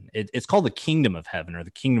heaven, it's called the kingdom of heaven or the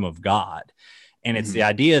kingdom of God. And it's the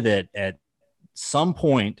idea that at some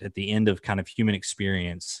point at the end of kind of human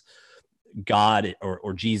experience, God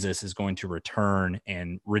or Jesus is going to return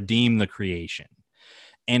and redeem the creation.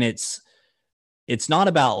 And it's not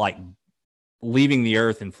about like leaving the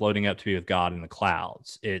earth and floating up to be with God in the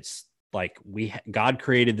clouds. It's like God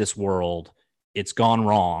created this world. It's gone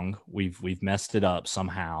wrong. We've messed it up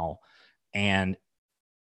somehow. And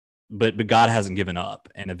but God hasn't given up,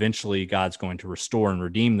 and eventually God's going to restore and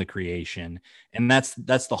redeem the creation. And that's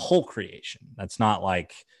the whole creation. That's not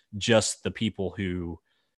like just the people who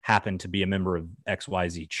happen to be a member of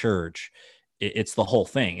XYZ church. It's the whole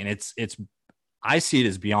thing. And it's I see it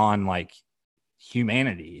as beyond like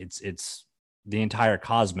humanity. It's the entire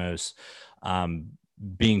cosmos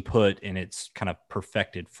being put in its kind of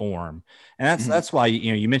perfected form. And that's why,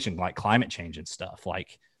 you mentioned like climate change and stuff.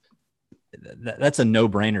 Like that's a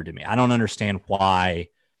no-brainer to me. I don't understand why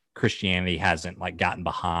Christianity hasn't like gotten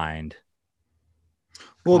behind.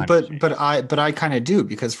 Well, but I kind of do,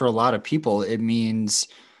 because for a lot of people it means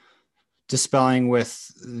dispelling with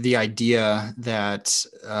the idea that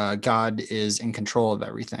God is in control of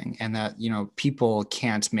everything, and that, people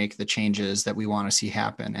can't make the changes that we want to see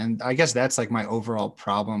happen. And I guess that's like my overall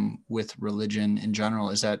problem with religion in general,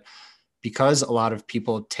 is that because a lot of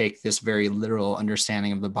people take this very literal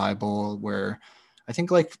understanding of the Bible, where I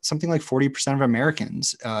think like something like 40% of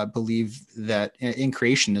Americans believe that in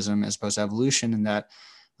creationism as opposed to evolution, and that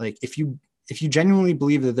like if you genuinely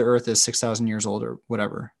believe that the earth is 6,000 years old or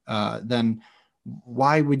whatever, then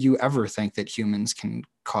why would you ever think that humans can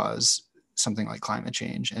cause something like climate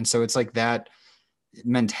change? And so it's like that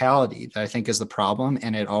mentality that I think is the problem.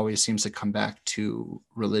 And it always seems to come back to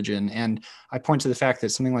religion. And I point to the fact that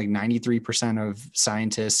something like 93% of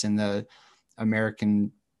scientists in the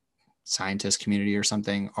American scientist community or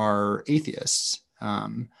something are atheists.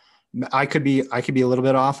 I could be a little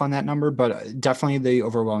bit off on that number, but definitely the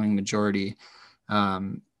overwhelming majority. I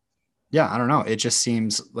don't know. It just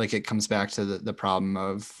seems like it comes back to the problem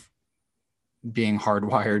of being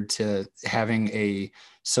hardwired to having a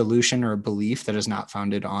solution or a belief that is not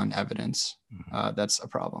founded on evidence. That's a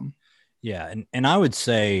problem. Yeah. And I would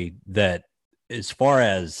say that as far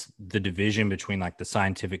as the division between like the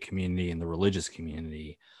scientific community and the religious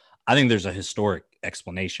community, I think there's a historic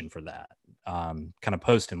explanation for that. Kind of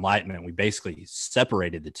post Enlightenment, we basically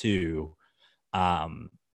separated the two,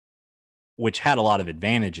 which had a lot of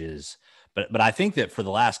advantages. But I think that for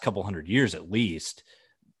the last couple hundred years, at least,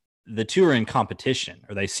 the two are in competition,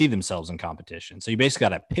 or they see themselves in competition. So you basically got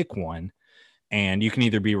to pick one, and you can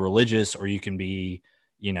either be religious or you can be,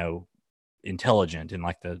 intelligent in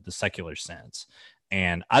like the secular sense.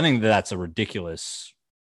 And I think that's a ridiculous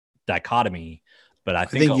dichotomy. But I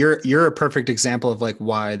think you're a perfect example of like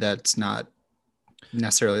why that's not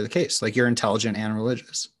necessarily the case. Like you're intelligent and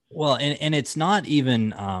religious. Well, and it's not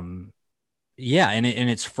even, and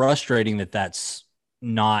it's frustrating that that's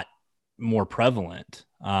not more prevalent.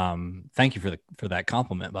 Thank you for that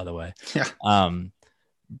compliment, by the way. Yeah.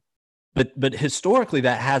 But historically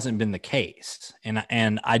that hasn't been the case.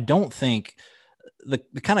 And I don't think the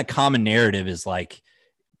kind of common narrative is like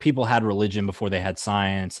people had religion before they had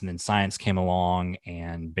science, and then science came along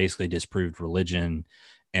and basically disproved religion.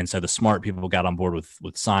 And so the smart people got on board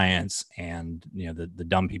with science, and the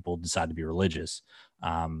dumb people decided to be religious.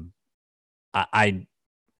 I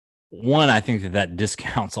think that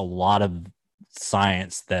discounts a lot of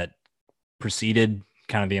science that preceded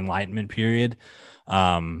kind of the Enlightenment period.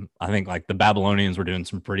 I think like the Babylonians were doing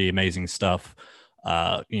some pretty amazing stuff,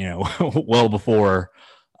 well before,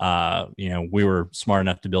 we were smart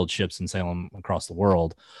enough to build ships and sail them across the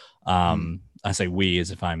world. I say we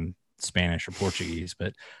as if I'm Spanish or Portuguese,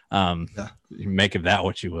 but make of that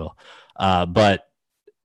what you will. But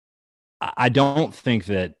I don't think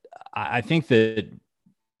that, I think that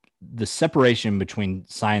the separation between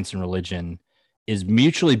science and religion is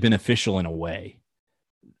mutually beneficial in a way,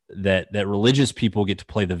 that religious people get to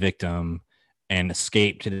play the victim and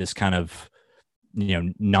escape to this kind of,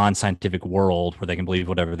 non-scientific world where they can believe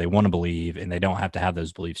whatever they want to believe, and they don't have to have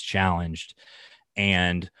those beliefs challenged.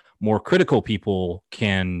 And more critical people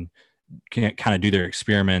can kind of do their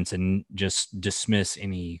experiments and just dismiss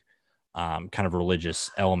any kind of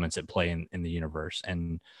religious elements at play in the universe.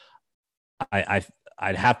 And I'd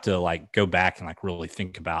have to like go back and like really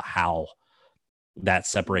think about how that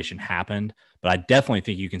separation happened. But I definitely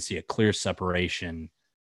think you can see a clear separation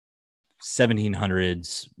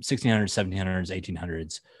 1700s, 1600s, 1700s,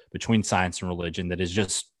 1800s between science and religion that has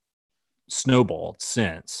just snowballed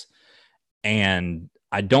since. And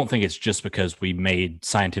I don't think it's just because we made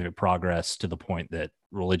scientific progress to the point that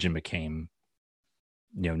religion became,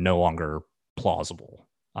 no longer plausible.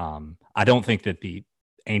 I don't think that the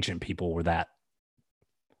ancient people were that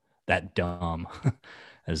dumb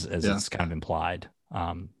as it's kind of implied.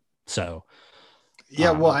 Well,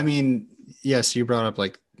 I mean, yes, you brought up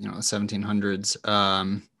like, 1700s.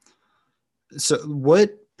 So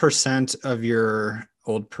what percent of your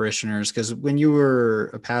old parishioners, because when you were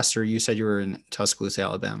a pastor, you said you were in Tuscaloosa,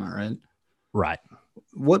 Alabama, right? Right.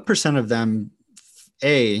 What percent of them,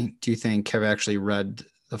 A, do you think have actually read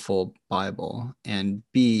the full Bible, and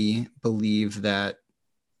B, believe that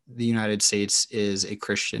the United States is a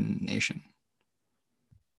Christian nation?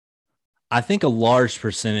 I think a large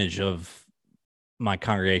percentage of my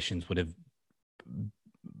congregations would have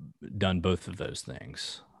done both of those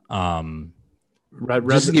things. Read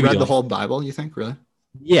the whole Bible, you think, really?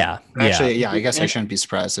 Yeah. Actually, yeah, I guess I shouldn't be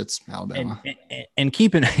surprised. It's Alabama. And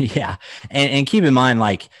keep in and keep in mind,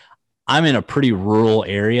 like, I'm in a pretty rural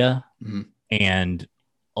area, mm-hmm. and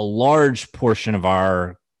a large portion of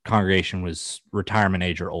our congregation was retirement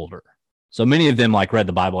age or older. So many of them like read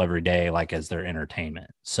the Bible every day, like as their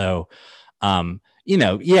entertainment. So,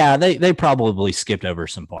 they probably skipped over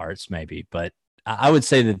some parts maybe, but I would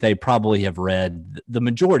say that they probably have read the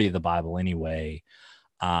majority of the Bible anyway.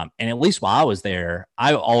 And at least while I was there,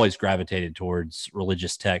 I always gravitated towards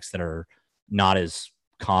religious texts that are not as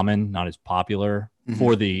common, not as popular, mm-hmm.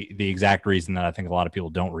 for the exact reason that I think a lot of people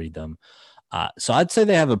don't read them. So I'd say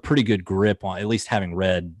they have a pretty good grip on at least having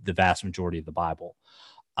read the vast majority of the Bible.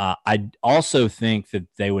 I also think that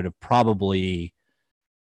they would have probably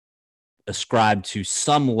ascribed to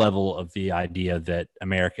some level of the idea that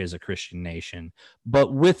America is a Christian nation,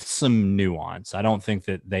 but with some nuance. I don't think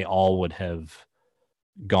that they all would have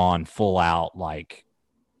gone full out like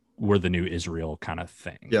we're the new Israel kind of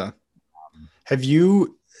thing. Yeah. Have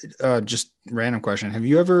you, just random question, have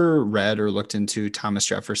you ever read or looked into Thomas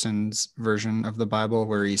Jefferson's version of the Bible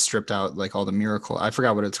where he stripped out like all the miracle, I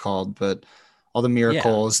forgot what it's called, but all the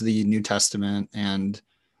miracles, the New Testament and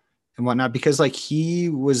whatnot, because like he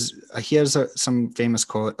has some famous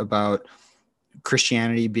quote about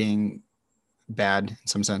Christianity being bad in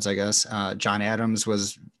some sense, I guess. John Adams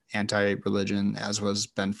was anti-religion, as was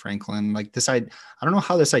Ben Franklin. Like this, I don't know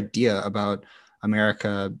how this idea about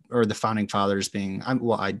America or the founding fathers being,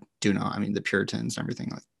 I do know, I mean, the Puritans and everything,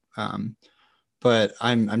 like, but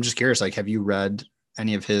I'm just curious, like, have you read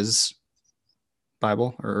any of his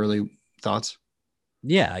Bible or early thoughts?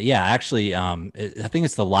 Yeah. Actually, I think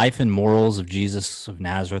it's the Life and Morals of Jesus of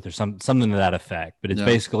Nazareth or something to that effect. But it's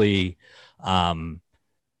basically, my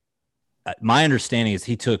understanding is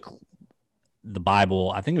he took the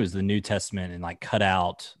Bible, I think it was the New Testament, and like cut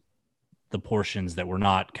out the portions that were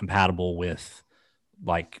not compatible with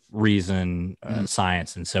like reason,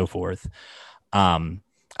 science, and so forth. I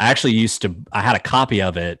actually I had a copy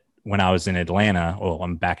of it when I was in Atlanta. Well,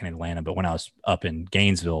 I'm back in Atlanta, but when I was up in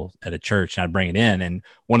Gainesville at a church, and I'd bring it in. And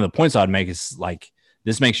one of the points I'd make is like,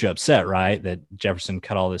 this makes you upset, right? That Jefferson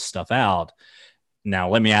cut all this stuff out. Now,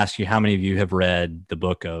 let me ask you, how many of you have read the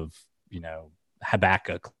book of,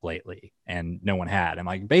 Habakkuk lately? And no one had. I'm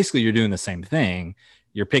like, basically, you're doing the same thing.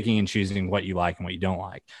 You're picking and choosing what you like and what you don't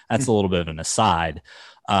like. That's a little bit of an aside.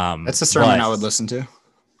 That's a sermon I would listen to.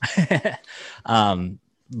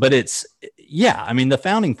 But it's, I mean, the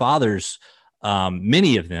founding fathers,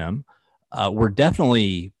 many of them were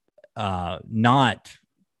definitely not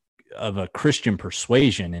of a Christian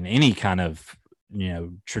persuasion in any kind of,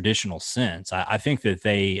 traditional sense. I think that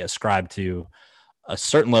they ascribed to a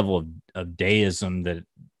certain level of deism that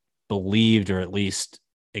believed or at least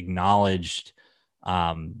acknowledged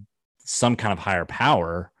some kind of higher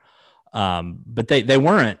power. But they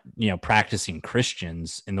weren't, practicing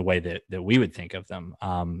Christians in the way that we would think of them,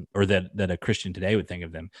 or that a Christian today would think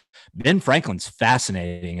of them. Ben Franklin's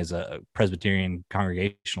fascinating as a Presbyterian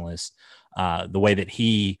Congregationalist, the way that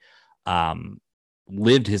he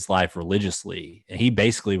lived his life religiously. And he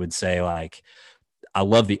basically would say, like, I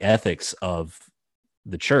love the ethics of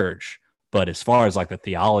the church, but as far as like the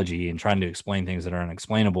theology and trying to explain things that are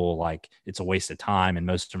unexplainable, like it's a waste of time, and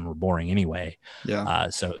most of them are boring anyway. Yeah.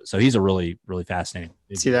 So he's a really, really fascinating.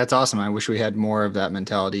 See, that's awesome. I wish we had more of that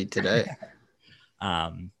mentality today.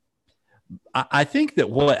 I think that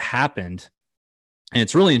what happened, and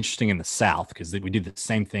it's really interesting in the South, because we do the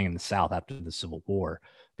same thing in the South after the Civil War,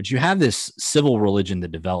 but you have this civil religion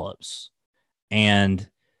that develops, and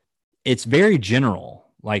it's very general.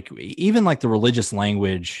 Like even like the religious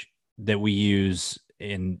language that we use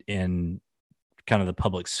in kind of the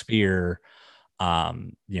public sphere,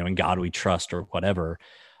 in God we trust or whatever,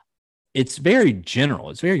 it's very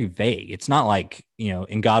general. It's very vague. It's not like,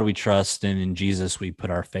 in God we trust and in Jesus we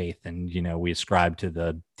put our faith, and, we ascribe to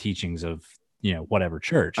the teachings of, whatever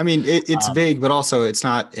church. I mean, it's vague, but also it's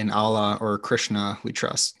not in Allah or Krishna we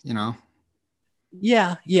trust,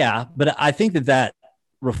 Yeah. But I think that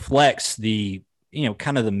reflects the,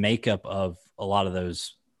 kind of the makeup of a lot of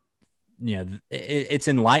those, it's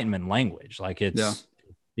Enlightenment language. Like it's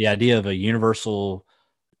the idea of a universal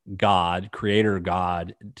God, creator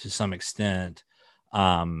God to some extent,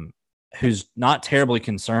 who's not terribly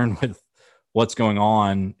concerned with what's going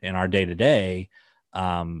on in our day to day.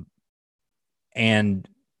 And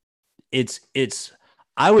it's,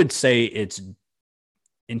 I would say it's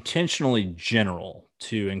intentionally general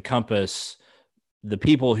to encompass the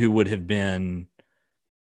people who would have been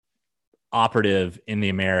operative in the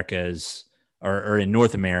Americas or in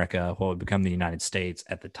North America, what would become the United States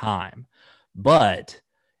at the time. But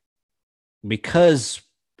because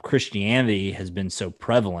Christianity has been so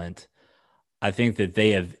prevalent, I think that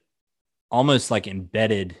they have almost like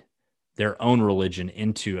embedded their own religion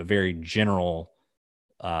into a very general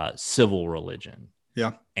civil religion.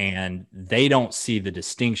 Yeah. And they don't see the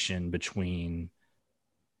distinction between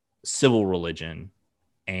civil religion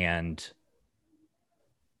and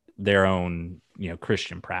their own,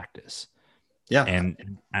 Christian practice. Yeah.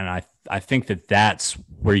 And I think that that's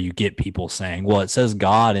where you get people saying, well, it says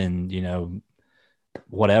God and,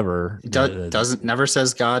 whatever. It never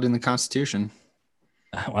says God in the Constitution.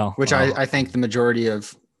 Well, which I think the majority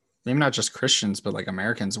of maybe not just Christians, but like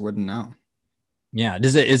Americans wouldn't know. Yeah.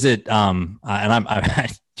 Is it, and I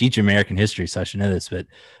teach American history, so I should know this, but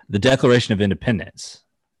the Declaration of Independence.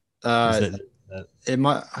 It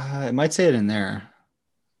might say it in there.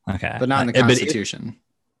 Okay. But not in the Constitution.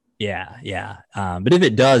 Yeah. But if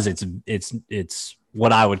it does, it's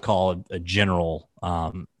what I would call a general,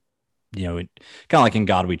 kind of like In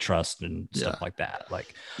God We Trust and stuff like that.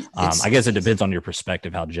 Like, I guess it depends on your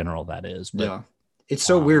perspective, how general that is. But, yeah. It's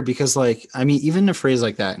so weird because even a phrase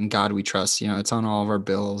like that, In God We Trust, it's on all of our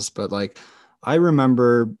bills. But like, I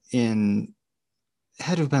remember it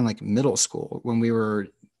had to have been like middle school when we were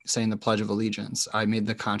saying the Pledge of Allegiance. I made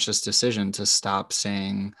the conscious decision to stop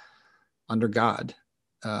saying under God.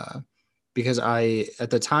 Because at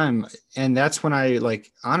the time, and that's when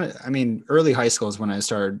early high school is when I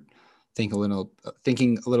started thinking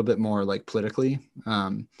a little bit more like politically.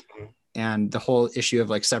 And the whole issue of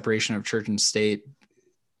like separation of church and state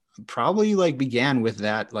probably like began with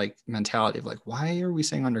that like mentality of like, why are we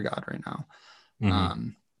saying under God right now? Mm-hmm.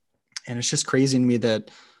 And it's just crazy to me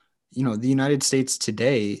that, the United States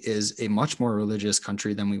today is a much more religious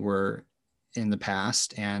country than we were in the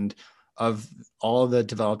past. And of all the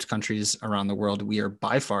developed countries around the world, we are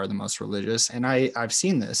by far the most religious. And I've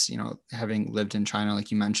seen this, having lived in China,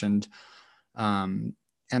 like you mentioned. And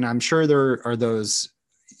I'm sure there are those,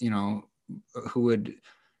 who would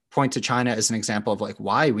point to China as an example of like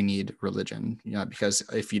why we need religion, because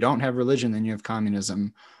if you don't have religion, then you have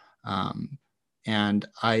communism. And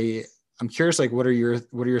I'm curious, like, what are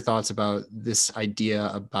your thoughts about this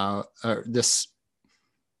idea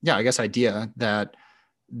idea that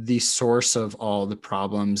the source of all the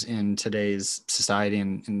problems in today's society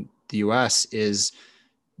in the US is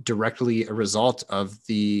directly a result of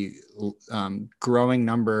the growing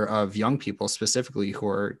number of young people specifically who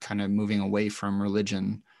are kind of moving away from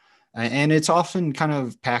religion. And it's often kind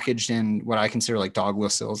of packaged in what I consider like dog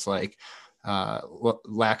whistles, like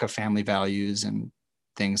lack of family values and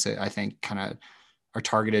things that I think kind of are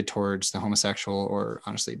targeted towards the homosexual or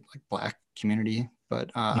honestly like Black community.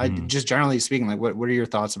 But I just generally speaking, like what are your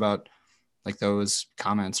thoughts about like those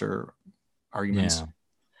comments or arguments? Yeah.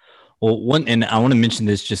 Well, and I want to mention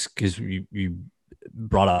this just because you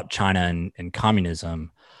brought up China and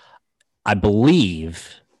communism. I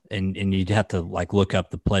believe, and you'd have to like look up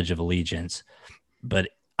the Pledge of Allegiance, but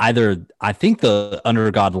I think the under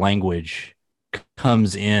God language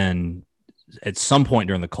comes in at some point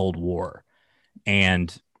during the Cold War,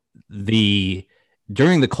 and during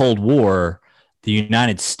the Cold War, the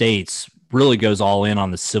United States really goes all in on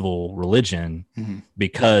the civil religion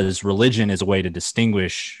because religion is a way to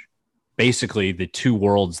distinguish basically the two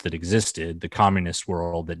worlds that existed, the communist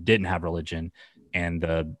world that didn't have religion and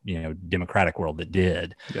the democratic world that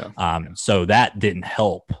did. Yeah. So that didn't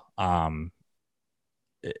help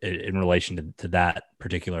in relation to that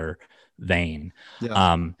particular vein.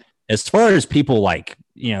 Yeah. As far as people like,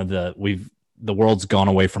 the world's gone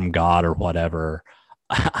away from God or whatever.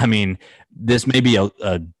 I mean, this may be a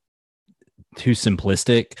too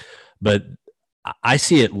simplistic, but I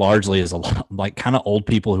see it largely as a lot like kind of old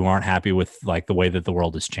people who aren't happy with like the way that the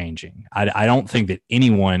world is changing. I don't think that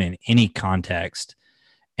anyone in any context,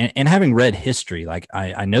 and having read history, like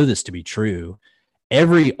I know this to be true,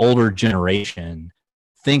 every older generation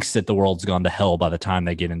thinks that the world's gone to hell by the time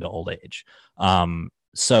they get into old age.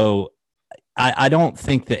 So I don't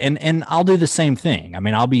think that, and I'll do the same thing. I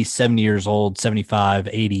mean, I'll be 70 years old, 75,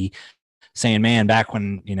 80, saying, man, back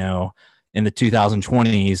when, in the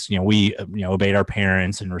 2020s, we, obeyed our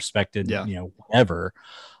parents and respected, whatever.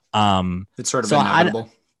 It's sort of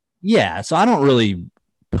inevitable. Yeah, so I don't really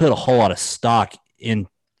put a whole lot of stock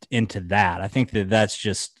into that. I think that that's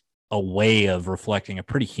just a way of reflecting a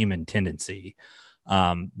pretty human tendency.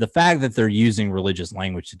 The fact that they're using religious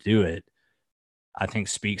language to do it, I think,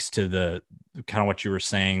 speaks to the kind of what you were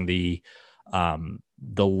saying, the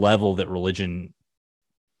level that religion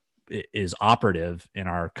is operative in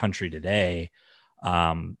our country today.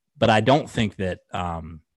 But I don't think that.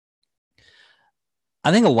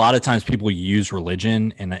 I think a lot of times people use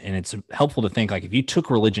religion, and it's helpful to think, like, if you took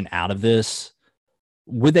religion out of this,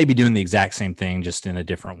 would they be doing the exact same thing just in a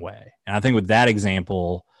different way? And I think with that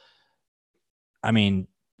example, I mean,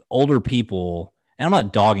 older people, and I'm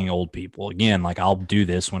not dogging old people. Again, like, I'll do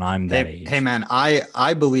this when I'm that age. Hey man,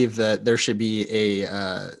 I believe that there should be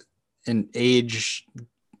an age.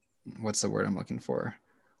 What's the word I'm looking for?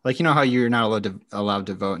 Like, you know how you're not allowed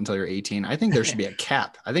to vote until you're 18. I think there should be a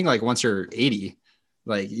cap. I think, like, once you're 80,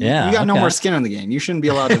 like, you got no more skin in the game. You shouldn't be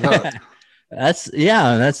allowed to vote. That's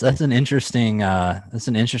an interesting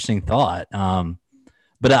thought.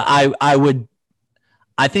 But I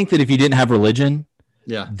think that if you didn't have religion,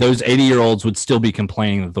 those 80-year-olds would still be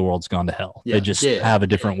complaining that the world's gone to hell. They just have a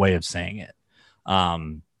different way of saying it. I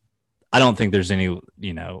don't think there's any,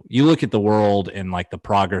 you look at the world and, like, the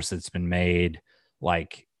progress that's been made,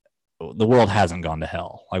 like, the world hasn't gone to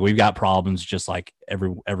hell. Like, we've got problems just like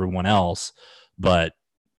everyone else, but,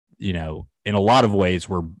 in a lot of ways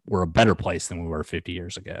we're a better place than we were 50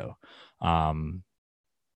 years ago. Hard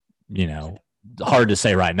to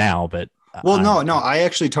say right now, but no, I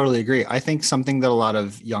actually totally agree. I think something that a lot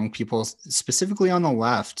of young people, specifically on the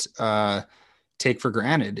left, take for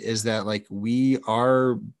granted is that, like, we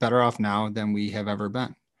are better off now than we have ever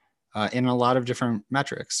been. In a lot of different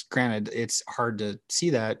metrics. Granted, it's hard to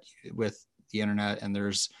see that with the internet, and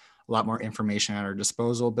there's a lot more information at our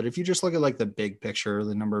disposal. But if you just look at, like, the big picture,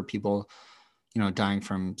 the number of people, dying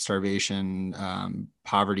from starvation,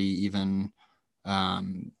 poverty, even,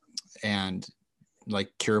 and,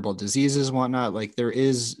 like, curable diseases and whatnot, like,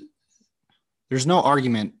 there's no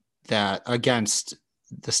argument that against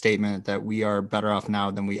the statement that we are better off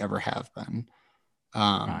now than we ever have been.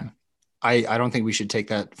 Right. I don't think we should take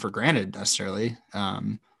that for granted necessarily,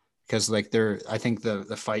 because, like, I think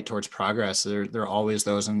the fight towards progress, there are always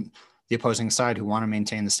those on the opposing side who want to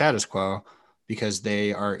maintain the status quo because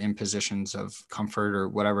they are in positions of comfort or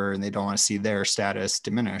whatever, and they don't want to see their status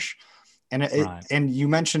diminish. And and you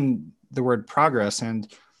mentioned the word progress, and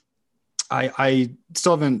I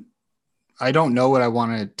still haven't. I don't know what I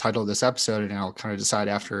want to title this episode, and I'll kind of decide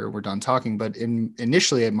after we're done talking. But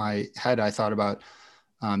initially in my head, I thought about.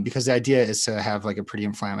 Because the idea is to have, like, a pretty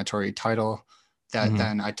inflammatory title that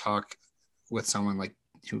then I talk with someone like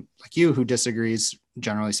you who disagrees,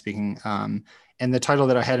 generally speaking. And the title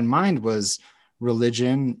that I had in mind was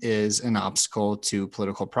 "Religion is an Obstacle to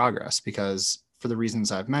Political Progress," because for the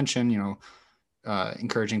reasons I've mentioned,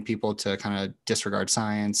 encouraging people to kind of disregard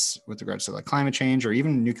science with regards to, like, climate change or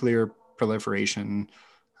even nuclear proliferation.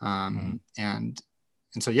 And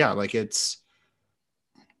so, yeah, like, it's,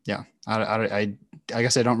 yeah, I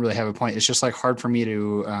guess I don't really have a point. It's just, like, hard for me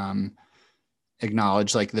to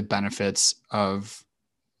acknowledge, like, the benefits of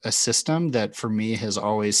a system that for me has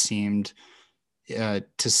always seemed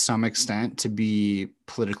to some extent to be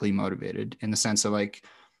politically motivated, in the sense of, like,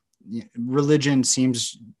 religion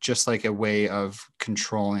seems just like a way of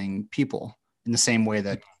controlling people in the same way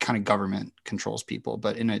that kind of government controls people,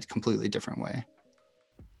 but in a completely different way.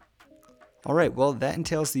 All right, well, that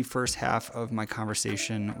entails the first half of my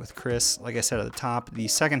conversation with Chris. Like I said at the top, the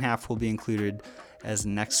second half will be included as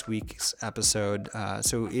next week's episode.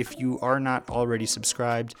 So if you are not already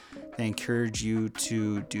subscribed, I encourage you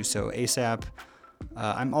to do so ASAP.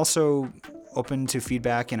 I'm also open to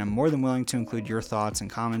feedback, and I'm more than willing to include your thoughts and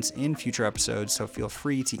comments in future episodes, so feel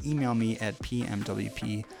free to email me at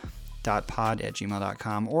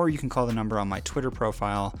pmwp.pod@gmail.com, or you can call the number on my Twitter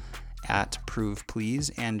profile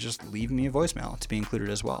 @ProvePlease and just leave me a voicemail to be included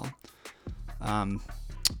as well.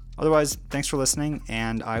 Otherwise, thanks for listening,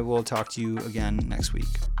 and I will talk to you again next week.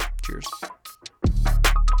 Cheers.